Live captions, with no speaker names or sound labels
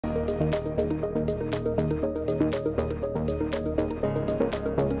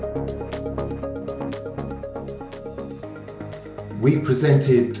We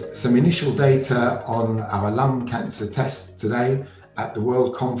presented some initial data on our lung cancer test today at the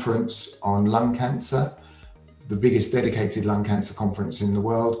World Conference on Lung Cancer, the biggest dedicated lung cancer conference in the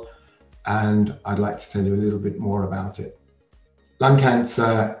world, and I'd like to tell you a little bit more about it. Lung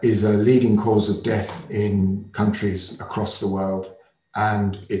cancer is a leading cause of death in countries across the world,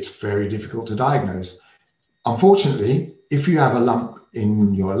 and it's very difficult to diagnose. Unfortunately, if you have a lump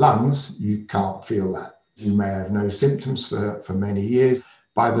in your lungs, you can't feel that. You may have no symptoms for many years.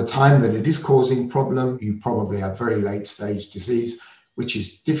 By the time that it is causing problem, you probably have very late stage disease, which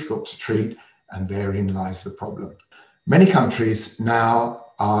is difficult to treat, and therein lies the problem. Many countries now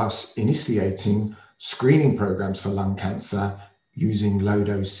are initiating screening programs for lung cancer using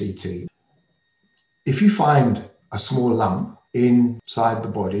low-dose CT. If you find a small lump inside the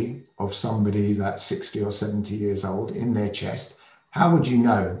body of somebody that's 60 or 70 years old in their chest, how would you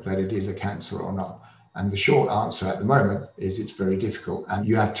know that it is a cancer or not? And the short answer at the moment is it's very difficult. And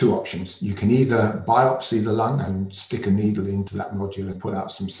you have two options. You can either biopsy the lung and stick a needle into that nodule and pull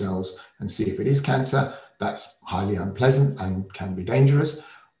out some cells and see if it is cancer. That's highly unpleasant and can be dangerous.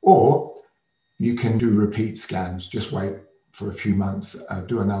 Or you can do repeat scans. Just wait for a few months,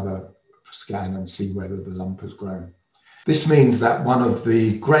 do another scan and see whether the lump has grown. This means that one of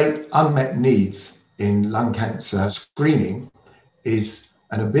the great unmet needs in lung cancer screening is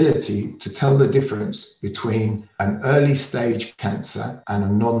an ability to tell the difference between an early stage cancer and a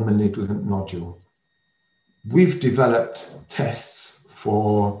non-malignant nodule. We've developed tests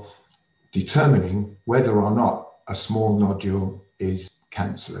for determining whether or not a small nodule is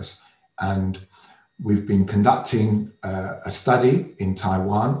cancerous. And we've been conducting a study in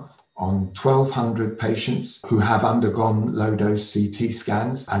Taiwan on 1,200 patients who have undergone low-dose CT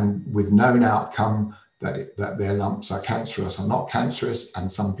scans, and with known outcome that their lumps are cancerous or not cancerous,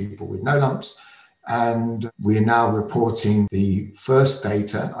 and some people with no lumps. And we're now reporting the first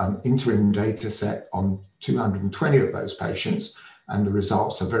data, an interim data set on 220 of those patients, and the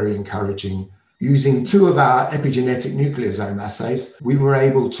results are very encouraging. Using 2 of our epigenetic nucleosome assays, we were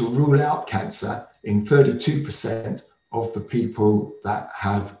able to rule out cancer in 32% of the people that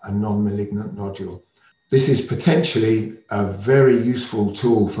have a non-malignant nodule. This is potentially a very useful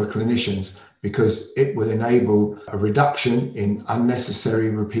tool for clinicians because it will enable a reduction in unnecessary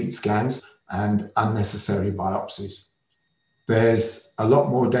repeat scans and unnecessary biopsies. There's a lot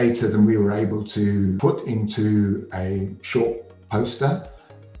more data than we were able to put into a short poster.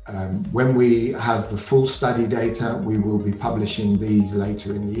 When we have the full study data, we will be publishing these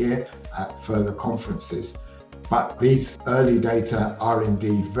later in the year at further conferences. But these early data are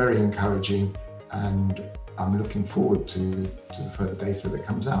indeed very encouraging, and I'm looking forward to the further data that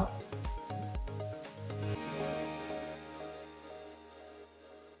comes out.